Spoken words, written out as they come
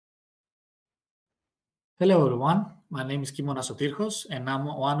Hello, everyone. My name is Kimonas Sotirchos, and I'm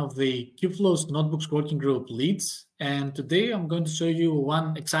one of the Kubeflow's Notebooks Working Group leads. And today I'm going to show you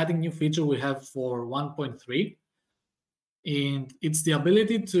one exciting new feature we have for 1.3. And it's the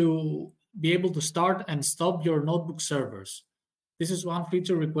ability to be able to start and stop your notebook servers. This is one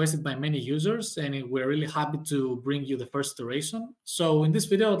feature requested by many users, and we're really happy to bring you the first iteration. So in this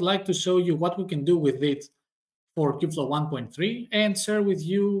video, I'd like to show you what we can do with it for Kubeflow 1.3 and share with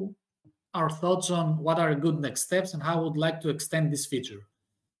you our thoughts on what are good next steps and how I would like to extend this feature.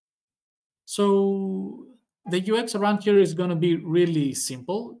 So the UX around here is going to be really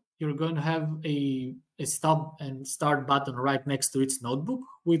simple. You're going to have a stop and start button right next to its notebook,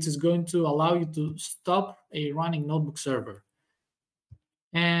 which is going to allow you to stop a running notebook server.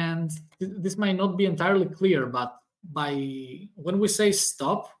 And this might not be entirely clear, but when we say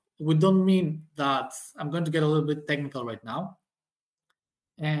stop, we don't mean that. I'm going to get a little bit technical right now.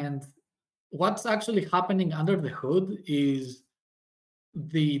 And what's actually happening under the hood is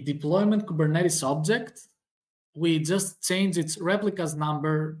the deployment Kubernetes object. We just change its replicas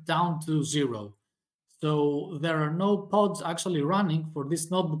number down to 0. So there are no pods actually running for this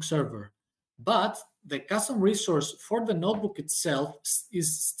notebook server. But the custom resource for the notebook itself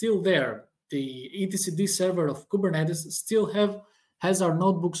is still there. The etcd server of Kubernetes still has our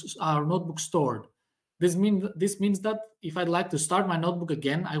notebook stored. This means that if I'd like to start my notebook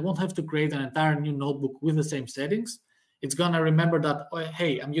again, I won't have to create an entire new notebook with the same settings. It's going to remember that, oh,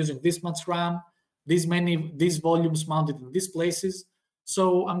 hey, I'm using this much RAM, these volumes mounted in these places.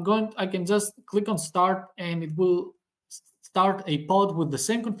 So I can just click on start, and it will start a pod with the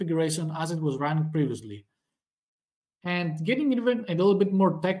same configuration as it was running previously. And getting even a little bit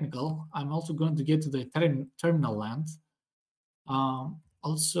more technical, I'm also going to get to the terminal land.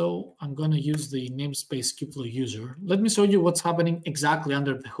 Also, I'm going to use the namespace Kubeflow user. Let me show you what's happening exactly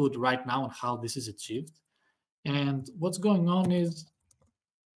under the hood right now and how this is achieved. And what's going on is,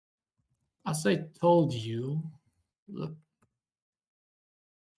 as I told you, look,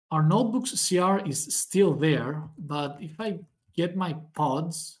 our notebook's CR is still there, but if I get my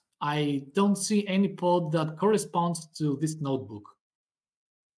pods, I don't see any pod that corresponds to this notebook.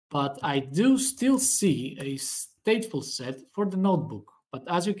 But I do still see a stateful set for the notebook. But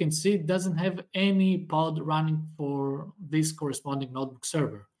as you can see, it doesn't have any pod running for this corresponding notebook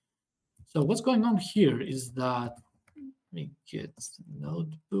server. So what's going on here is that, let me get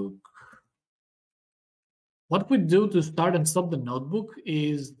notebook. What we do to start and stop the notebook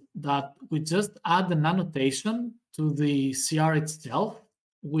is that we just add an annotation to the CR itself,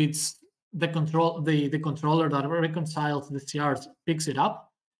 which the controller that reconciles the CRs picks it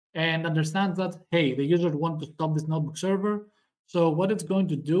up and understands that, hey, the user wants to stop this notebook server. So what it's going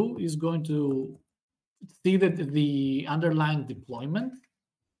to do is going to see that the underlying deployment,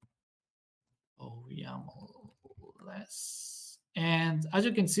 less, and as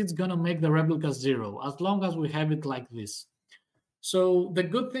you can see, it's going to make the replica 0 as long as we have it like this. So the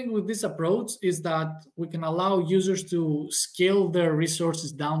good thing with this approach is that we can allow users to scale their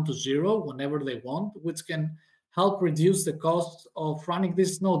resources down to 0 whenever they want, which can help reduce the cost of running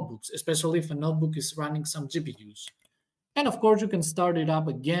these notebooks, especially if a notebook is running some GPUs. And of course, you can start it up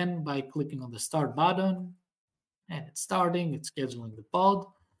again by clicking on the start button, and it's starting, it's scheduling the pod.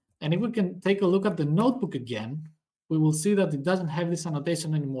 And if we can take a look at the notebook again, we will see that it doesn't have this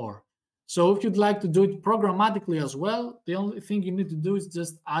annotation anymore. So if you'd like to do it programmatically as well, the only thing you need to do is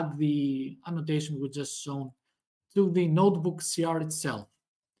just add the annotation we just shown to the notebook CR itself.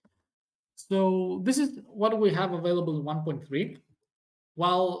 So this is what we have available in 1.3.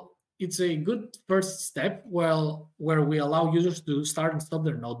 While it's a good first step where we allow users to start and stop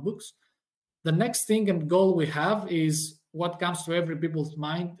their notebooks, the next thing and goal we have is what comes to every people's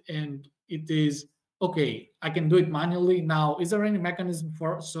mind, and it is, okay, I can do it manually. Now, is there any mechanism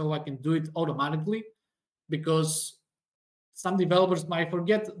so I can do it automatically? Because some developers might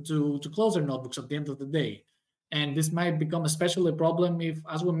forget to close their notebooks at the end of the day. And this might become especially a problem if,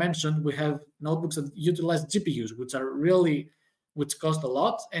 as we mentioned, we have notebooks that utilize GPUs, which cost a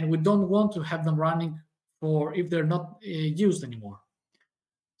lot, and we don't want to have them running if they're not used anymore.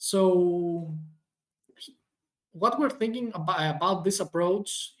 So what we're thinking about this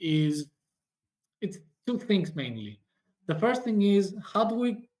approach is, it's two things mainly. The first thing is, how do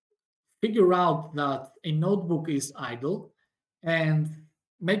we figure out that a notebook is idle? And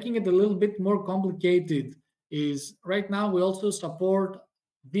making it a little bit more complicated is, right now we also support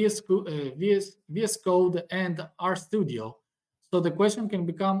VS Code and RStudio. So the question can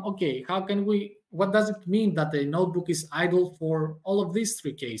become, okay, what does it mean that a notebook is idle for all of these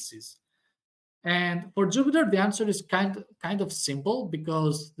three cases? And for Jupyter, the answer is kind of simple,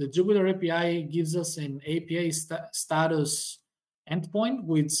 because the Jupyter API gives us an API status endpoint,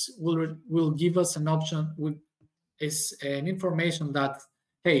 which will give us an option with an information that,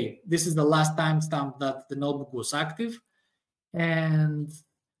 hey, this is the last timestamp that the notebook was active. And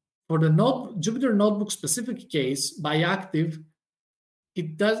for the Jupyter Notebook specific case, by active,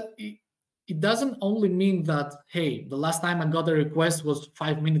 it doesn't only mean that, hey, the last time I got a request was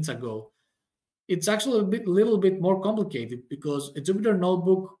 5 minutes ago. It's actually a little bit more complicated, because a Jupyter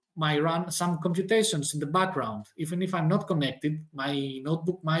Notebook might run some computations in the background. Even if I'm not connected, my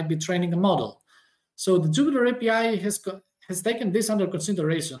notebook might be training a model. So the Jupyter API has taken this under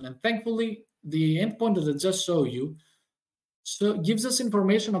consideration, and thankfully, the endpoint that I just showed you gives us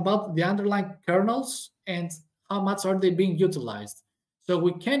information about the underlying kernels and how much are they being utilized. So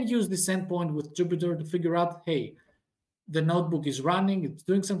we can use this endpoint with Jupyter to figure out, hey, the notebook is running, it's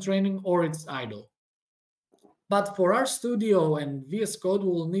doing some training, or it's idle. But for RStudio and VS Code, we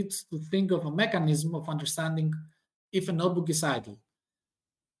will need to think of a mechanism of understanding if a notebook is idle.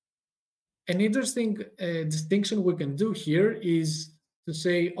 An interesting distinction we can do here is to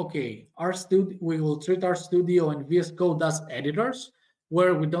say, okay, we will treat RStudio and VS Code as editors,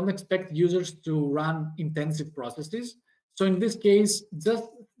 where we don't expect users to run intensive processes. So in this case, just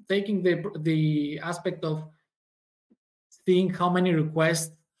taking the aspect of seeing how many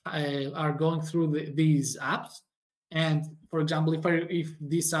requests are going through these apps. And for example, if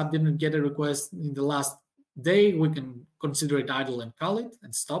this app didn't get a request in the last day, we can consider it idle and call it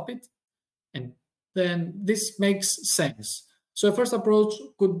and stop it. And then this makes sense. So a first approach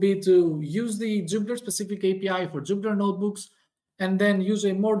could be to use the Jupyter specific API for Jupyter notebooks, and then use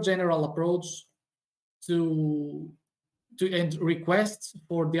a more general approach to end requests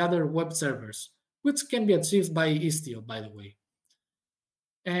for the other web servers, which can be achieved by Istio, by the way.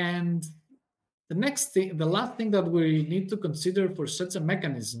 And the last thing that we need to consider for such a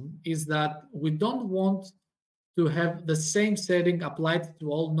mechanism is that we don't want to have the same setting applied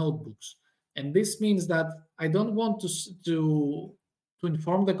to all notebooks. And this means that I don't want to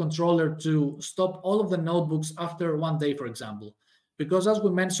inform the controller to stop all of the notebooks after 1 day, for example. Because as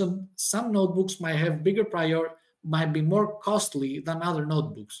we mentioned, some notebooks might be more costly than other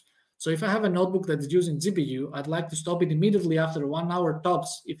notebooks. So if I have a notebook that is using GPU, I'd like to stop it immediately after 1 hour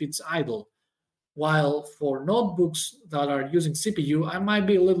tops if it's idle. While for notebooks that are using CPU, I might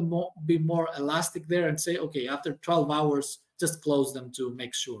be more elastic there and say, okay, after 12 hours, just close them to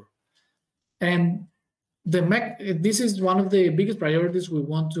make sure. And this is one of the biggest priorities we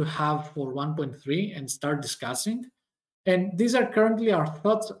want to have for 1.3 and start discussing. And these are currently our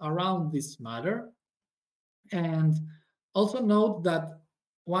thoughts around this matter. And also note that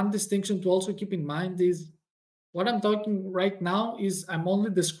one distinction to also keep in mind is what I'm talking right now is I'm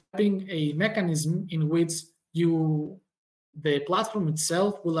only describing a mechanism in which the platform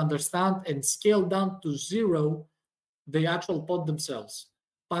itself will understand and scale down to 0 the actual pod themselves.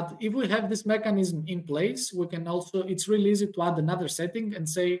 But if we have this mechanism in place, we can also, it's really easy to add another setting and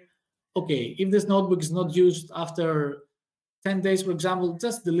say, okay, if this notebook is not used after 10 days, for example,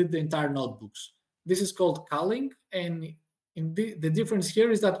 just delete the entire notebooks. This is called culling, and the difference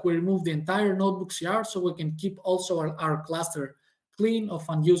here is that we remove the entire notebook CR so we can keep also our cluster clean of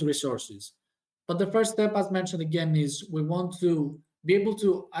unused resources. But the first step, as mentioned again, is we want to be able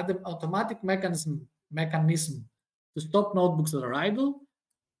to add an automatic mechanism to stop notebooks that are idle.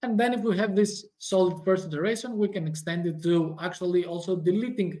 And then if we have this solid first iteration, we can extend it to actually also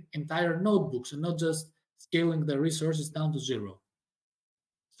deleting entire notebooks and not just scaling the resources down to 0.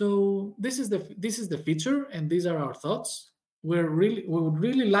 So this is the feature, and these are our thoughts. We would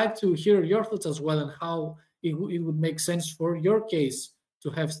really like to hear your thoughts as well, and how it would make sense for your case to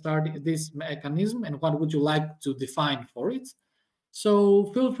have started this mechanism, and what would you like to define for it.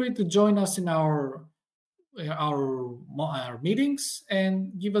 So feel free to join us in our meetings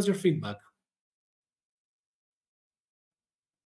and give us your feedback.